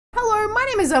my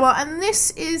name is Emma, and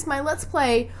this is my Let's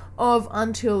Play of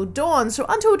Until Dawn. So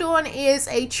Until Dawn is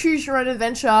a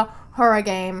choose-your-own-adventure horror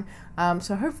game.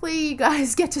 So hopefully you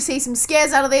guys get to see some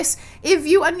scares out of this. If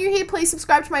you are new here, please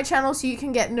subscribe to my channel so you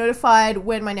can get notified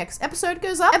when my next episode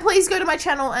goes up. And please go to my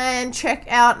channel and check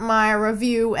out my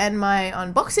review and my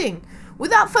unboxing.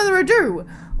 Without further ado,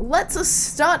 let's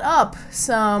start up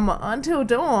some Until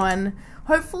Dawn.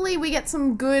 Hopefully we get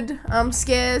some good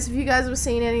scares. If you guys have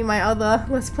seen any of my other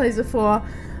Let's Plays before,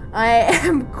 I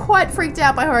am quite freaked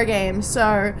out by horror games.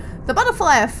 So, the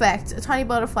butterfly effect. A tiny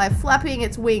butterfly flapping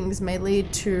its wings may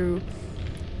lead to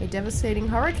a devastating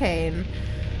hurricane.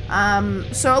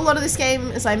 So a lot of this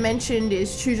game, as I mentioned,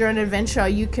 is choose your own adventure.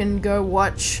 You can go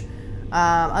watch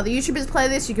other YouTubers play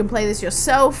this, you can play this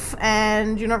yourself,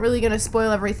 and you're not really going to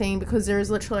spoil everything because there is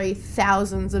literally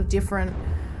thousands of different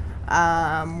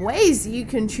ways you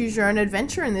can choose your own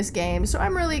adventure in this game. So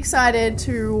I'm really excited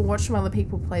to watch some other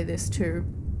people play this too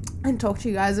and talk to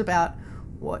you guys about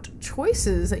what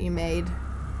choices that you made.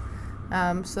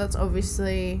 So that's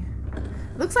obviously,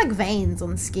 it looks like veins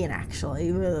on the skin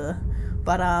actually. Ugh.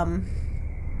 But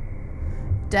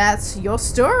that's your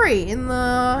story in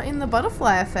the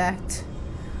butterfly effect.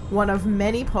 One of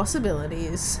many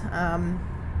possibilities.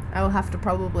 I will have to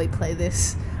probably play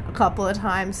this a couple of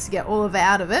times to get all of it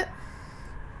out of it.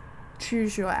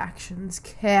 Choose your actions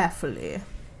carefully.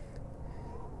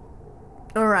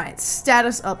 Alright,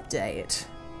 status update.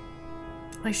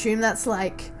 I assume that's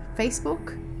like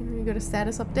Facebook. You go to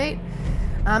status update.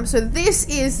 So this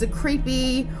is the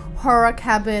creepy horror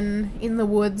cabin in the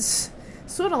woods.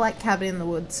 Sort of like Cabin in the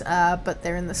Woods, but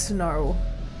they're in the snow.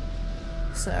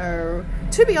 So,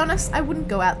 to be honest, I wouldn't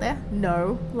go out there.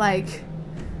 No. Like,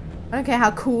 I don't care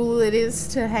how cool it is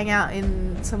to hang out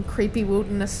in some creepy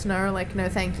wilderness snow. Like, no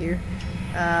thank you.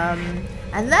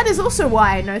 And that is also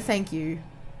why no thank you.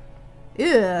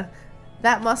 Ew.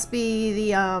 That must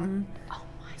be the,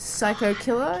 psycho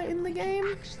killer in the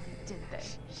game.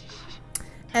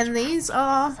 And these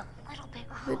are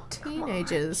the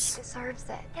teenagers.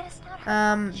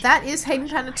 That is Hayden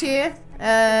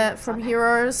Panettiere from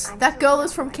Heroes. That girl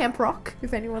is from Camp Rock,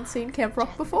 if anyone's seen Camp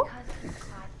Rock before.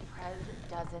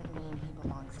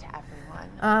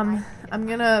 I'm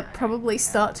gonna probably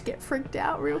start to get freaked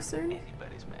out real soon.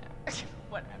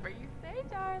 Whatever you say,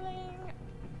 darling.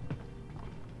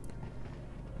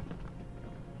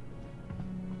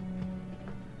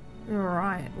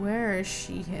 Alright, where is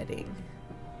she heading?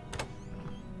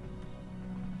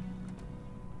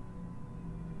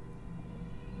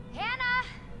 Hannah!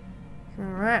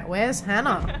 Alright, where's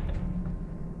Hannah?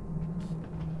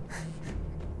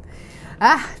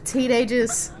 Ah,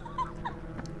 teenagers.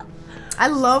 I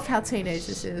love how teenage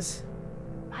this is.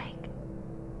 Mike.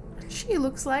 She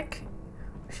looks like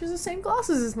she has the same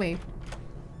glasses as me.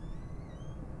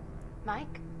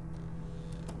 Mike?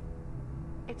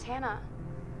 It's Hannah.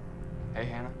 Hey,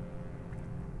 Hannah.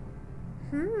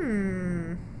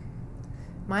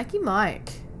 Mikey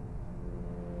Mike.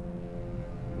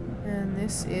 And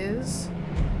this is...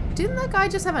 Didn't that guy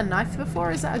just have a knife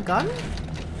before? Is that a gun?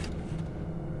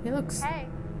 He looks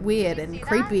weird and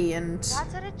creepy and... Dad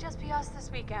said it'd just be us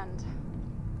this weekend.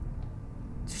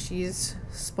 She's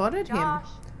spotted Josh. him.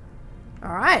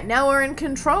 Alright, now we're in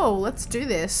control. Let's do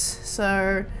this.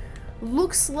 So,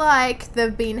 looks like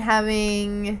they've been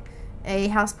having a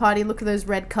house party. Look at those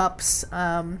red cups.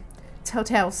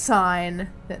 Telltale sign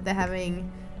that they're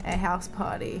having a house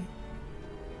party.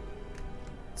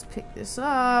 Let's pick this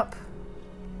up.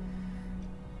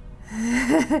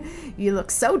 You look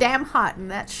so damn hot in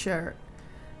that shirt.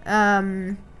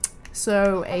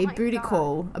 So a booty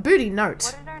call. A booty note.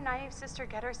 What did our naive sister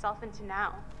get herself into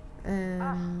now?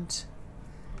 And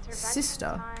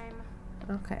sister. Time.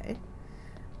 Okay.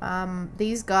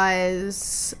 These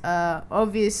guys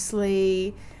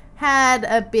obviously had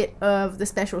a bit of the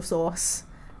special sauce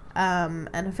and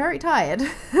are very tired.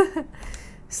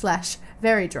 Slash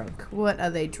very drunk. What are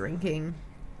they drinking?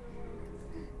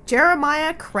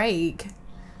 Jeremiah Craig.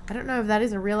 I don't know if that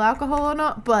is a real alcohol or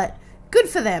not, but good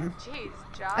for them. Jeez,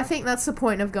 Josh. I think that's the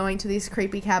point of going to these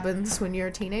creepy cabins when you're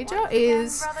a teenager,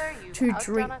 is to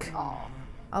drink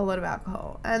a lot of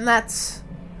alcohol. And that's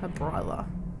a brother.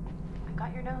 I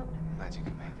got your note. Glad you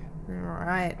can make it.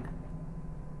 Alright.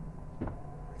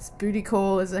 This booty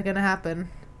call, is that gonna happen?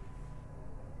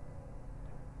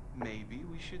 Maybe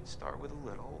we should start with a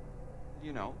little,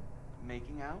 you know,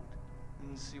 making out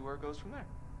and see where it goes from there.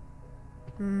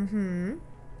 Mm-hmm.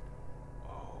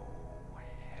 Oh,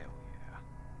 hell yeah.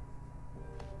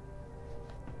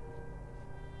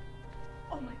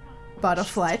 Oh my god.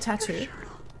 Butterfly tattoo.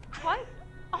 What?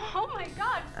 Oh my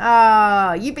god.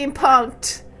 Ah, you've been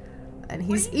punked. I And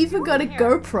he's What are you even got a doing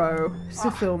here? GoPro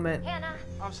to film it. Hannah.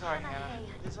 I'm sorry, Hannah.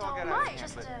 This all got Don't out of mind, hand,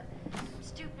 just but a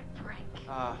stupid prank.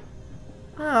 Oh.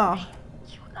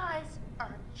 You guys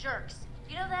are jerks.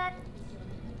 You know that?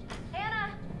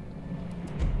 Hannah.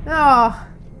 Oh.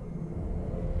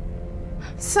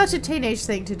 Such a teenage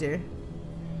thing to do.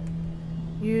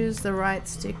 Use the right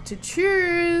stick to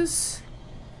choose.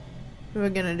 What are we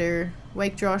gonna do?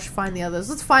 Wake Josh, find the others.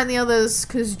 Let's find the others,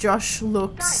 because Josh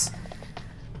looks Guys,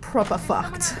 proper there's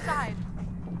someone fucked. outside.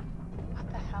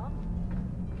 What the hell?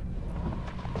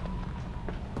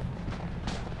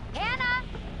 Hannah!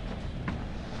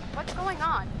 What's going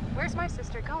on? Where's my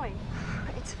sister going?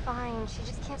 It's fine. She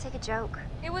just can't take a joke.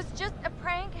 It was just a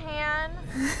prank, Han.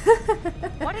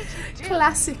 What did you do?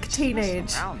 Classic she teenage.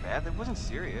 messed around, Beth. It wasn't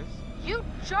serious. You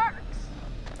jerks!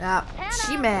 Ah,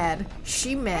 she Hannah! mad.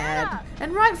 She mad. Hannah!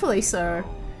 And rightfully so.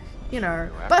 You know.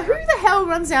 But who the hell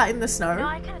runs out in the No, snow?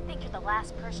 I kind of think you're the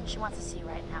last person she wants to see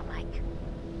right now, Mike.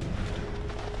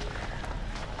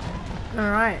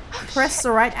 Alright. Press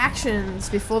the right actions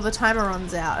before the timer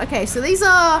runs out. Okay, so these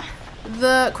are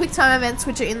the quick time events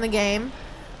which are in the game.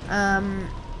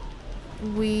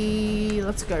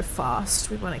 Let's go fast.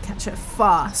 We want to catch her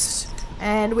fast.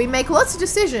 And we make lots of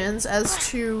decisions as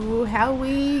to how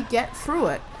we get through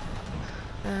it.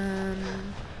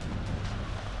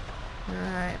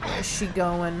 Alright, where's she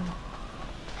going?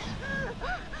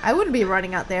 I wouldn't be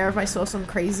running out there if I saw some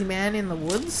crazy man in the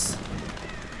woods.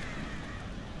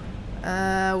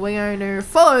 We're going to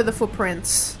follow the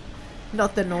footprints.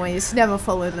 Not the noise. Never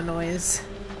follow the noise.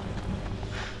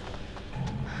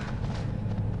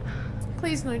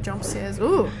 Please no jump scares.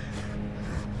 Ooh.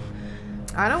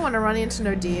 I don't want to run into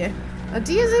no deer. Are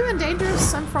deers even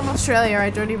dangerous? I'm from Australia. I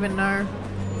don't even know.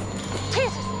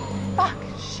 Jesus! Fuck!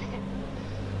 Shit!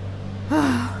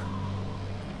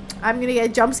 I'm gonna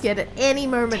get jump scared at any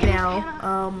moment now.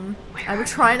 I'm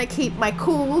trying to keep my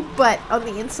cool, but on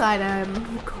the inside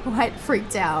I'm quite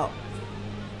freaked out.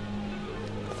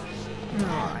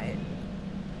 Alright.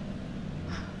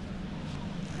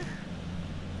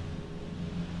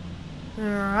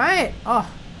 Alright.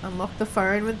 Oh, unlock the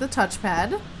phone with the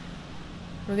touchpad.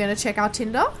 We're gonna check our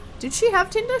Tinder. Did she have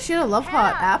Tinder? She had a Love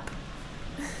Heart app.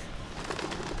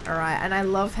 Alright, and I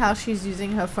love how she's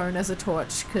using her phone as a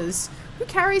torch, because who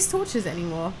carries torches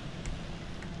anymore?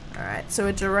 Alright, so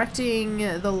we're directing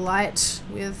the light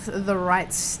with the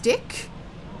right stick.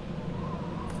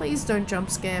 Please don't jump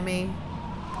scare me.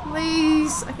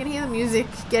 Please. I can hear the music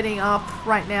getting up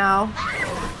right now.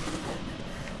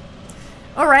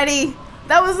 Alrighty.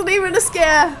 That wasn't even a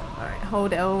scare. Alright,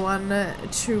 hold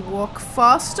L1 to walk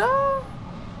faster.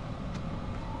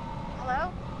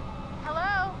 Hello?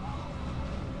 Hello?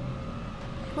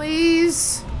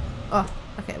 Please. Oh,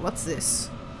 okay, what's this?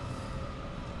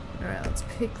 Alright, let's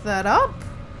pick that up.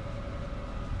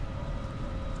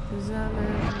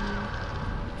 Examine.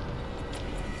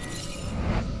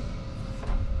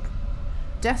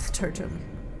 Death totem.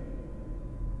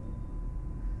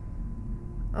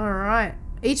 Alright.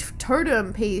 Each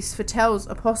totem piece foretells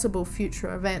a possible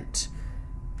future event.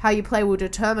 How you play will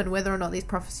determine whether or not these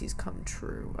prophecies come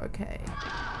true. Okay.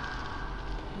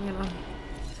 You know.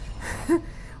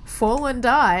 Fall and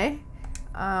die.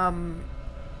 Alright.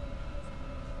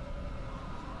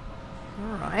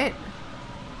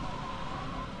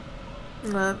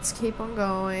 Let's keep on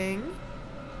going.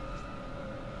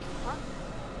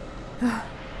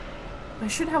 I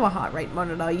should have a heart rate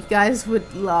monitor. You guys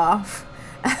would laugh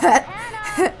at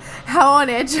how on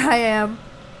edge I am.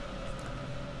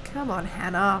 Come on,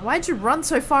 Hannah. Why'd you run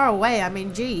so far away? I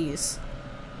mean, geez.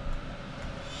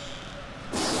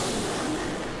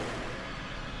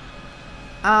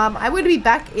 I would be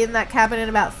back in that cabin in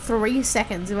about 3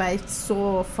 seconds if I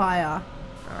saw fire.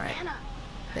 Alright.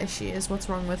 There she is. What's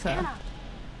wrong with her? Hannah.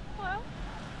 Hello?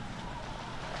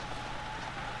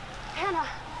 Hannah.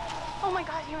 Oh my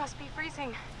god, you must be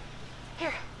freezing.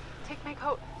 Here, take my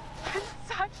coat. I'm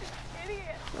such an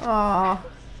idiot. Aww. I'm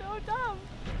so dumb.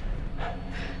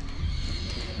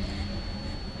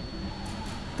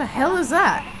 What the hell is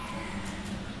that?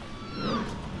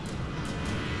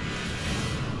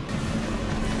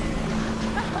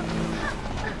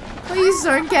 Please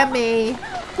don't get me.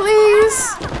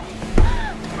 Please.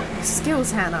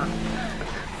 Skills, Hannah.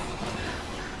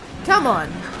 Come on.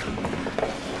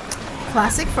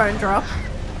 Classic phone drop.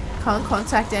 Can't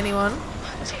contact anyone.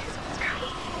 Jesus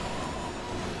Christ.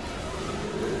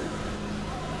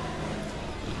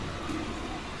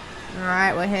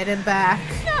 Alright, we're heading back.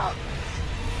 No.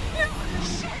 No.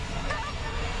 Shit.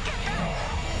 Get out.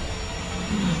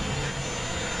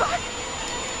 Fuck.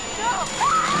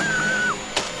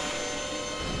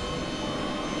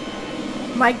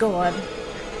 No. My god.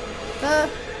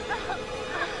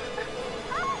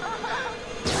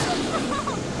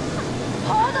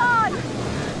 Hold on!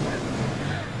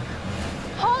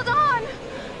 Hold on!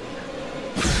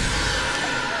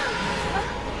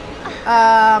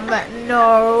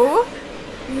 No.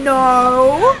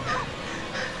 No.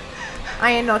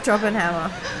 I am not dropping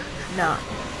hammer. No.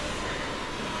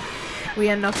 We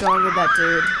are not going with that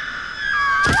dude.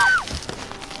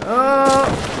 Oh.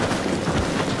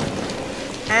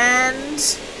 And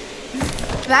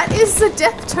that is the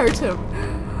death totem.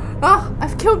 Oh,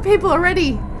 I've killed people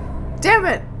already. Damn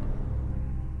it.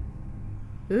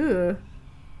 Ooh.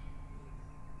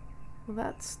 Well,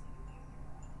 that's...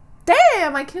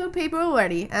 Damn, I killed people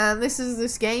already. And this is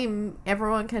this game,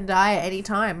 everyone can die at any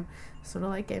time. Sort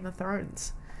of like Game of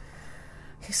Thrones.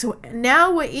 Okay, so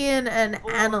now we're in an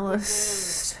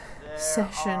analyst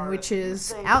session, which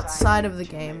is outside of the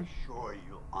game. Sure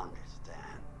you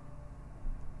understand.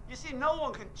 You see, no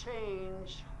one can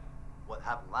change what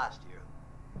happened last year.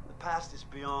 The past is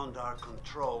beyond our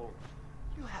control.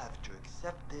 You have to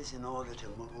accept this in order to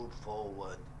move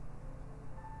forward.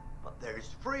 But there is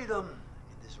freedom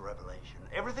in this revelation.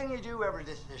 Everything you do, every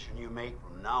decision you make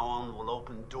from now on will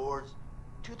open doors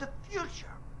to the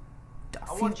future.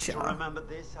 I want you to remember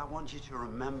this. I want you to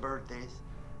remember this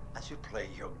as you play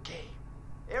your game.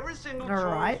 Every single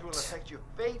choice will affect your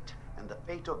fate and the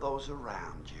fate of those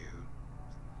around you.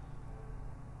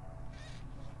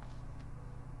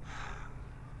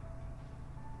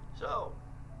 So,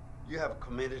 you have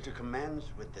committed to commence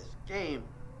with this game.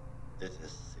 This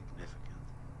is significant.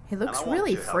 He looks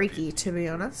really freaky, to be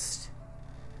honest.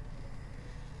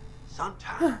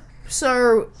 Sometimes.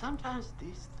 So, sometimes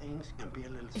these things can be a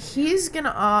little he's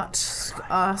gonna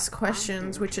ask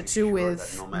questions which are to do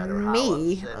with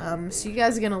me. So you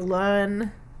guys are gonna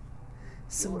learn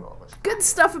some good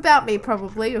stuff about me,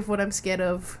 probably, of what I'm scared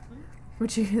of.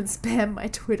 Which you can spam my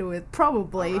Twitter with,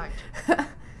 probably. Right.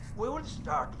 We will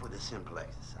start with a simple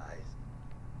exercise.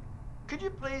 Could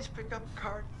you please pick up a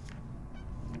card?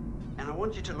 And I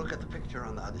want you to look at the picture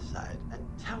on the other side and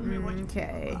tell me what you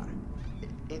think about it.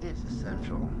 It is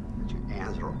essential that you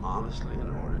answer honestly in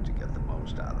order to get the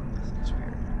most out of this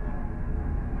experience.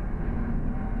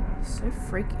 So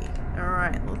freaky.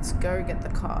 Alright, let's go get the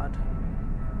card.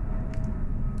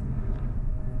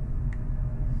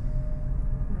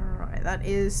 Alright, that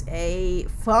is a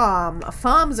farm.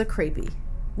 Farms are creepy.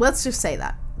 Let's just say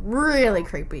that. Really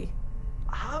creepy.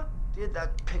 How did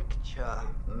that picture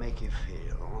make you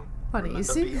feel?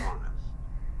 Uneasy. Be honest.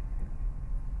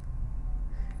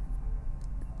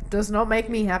 Does not make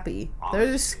me happy.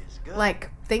 Those, like,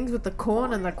 things with the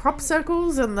corn and the crop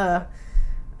circles and the...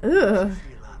 Ugh.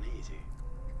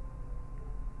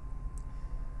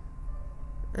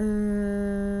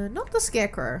 Not the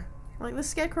scarecrow. Like, the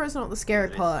scarecrow is not the scary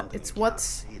part. It's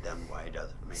what's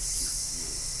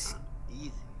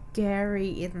scary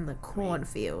in the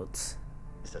cornfields.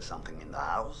 Is there something in the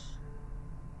house?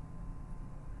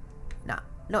 Nah,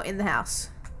 not in the house.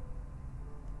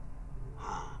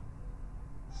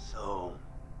 So,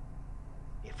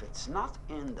 if it's not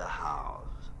in the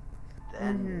house,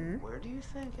 then where do you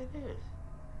think it is?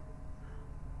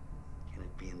 Can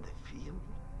it be in the field?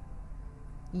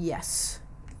 Yes.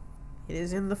 It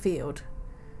is in the field.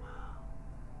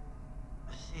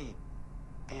 I see.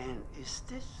 And is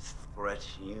this threat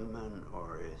human,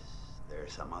 or is there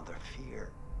some other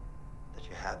fear that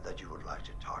you have that you would like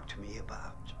to talk to me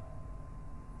about?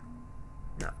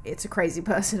 No, it's a crazy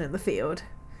person in the field.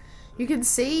 You can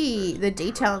see the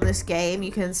detail in this game.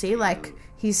 You can see, like,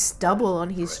 his stubble on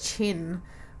his chin.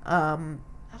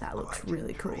 That looks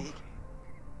really cool.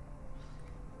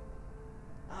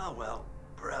 Ah, well,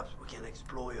 perhaps we can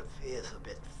explore your fears a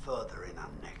bit further in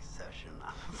our next session.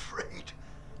 I'm afraid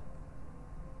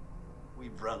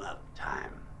we've run out of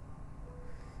time.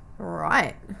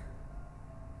 Right.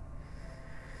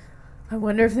 I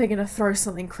wonder if they're gonna throw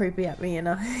something creepy at me in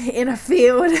a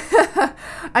field.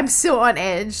 I'm still on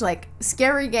edge. Like,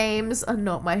 scary games are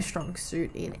not my strong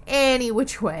suit in any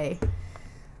which way.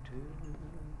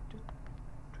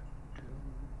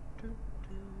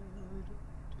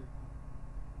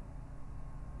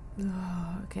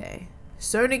 Oh, okay.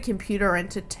 Sony Computer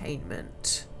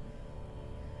Entertainment.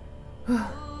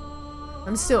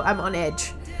 I'm on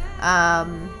edge.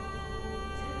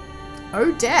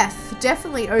 Oh Death.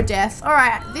 Definitely Oh Death.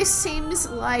 Alright, this seems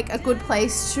like a good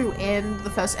place to end the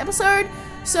first episode.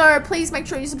 So please make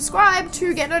sure you subscribe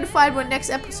to get notified when next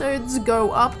episodes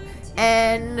go up,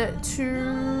 and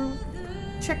to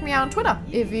check me out on Twitter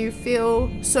if you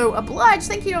feel so obliged.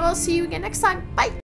 Thank you. I'll see you again next time. Bye.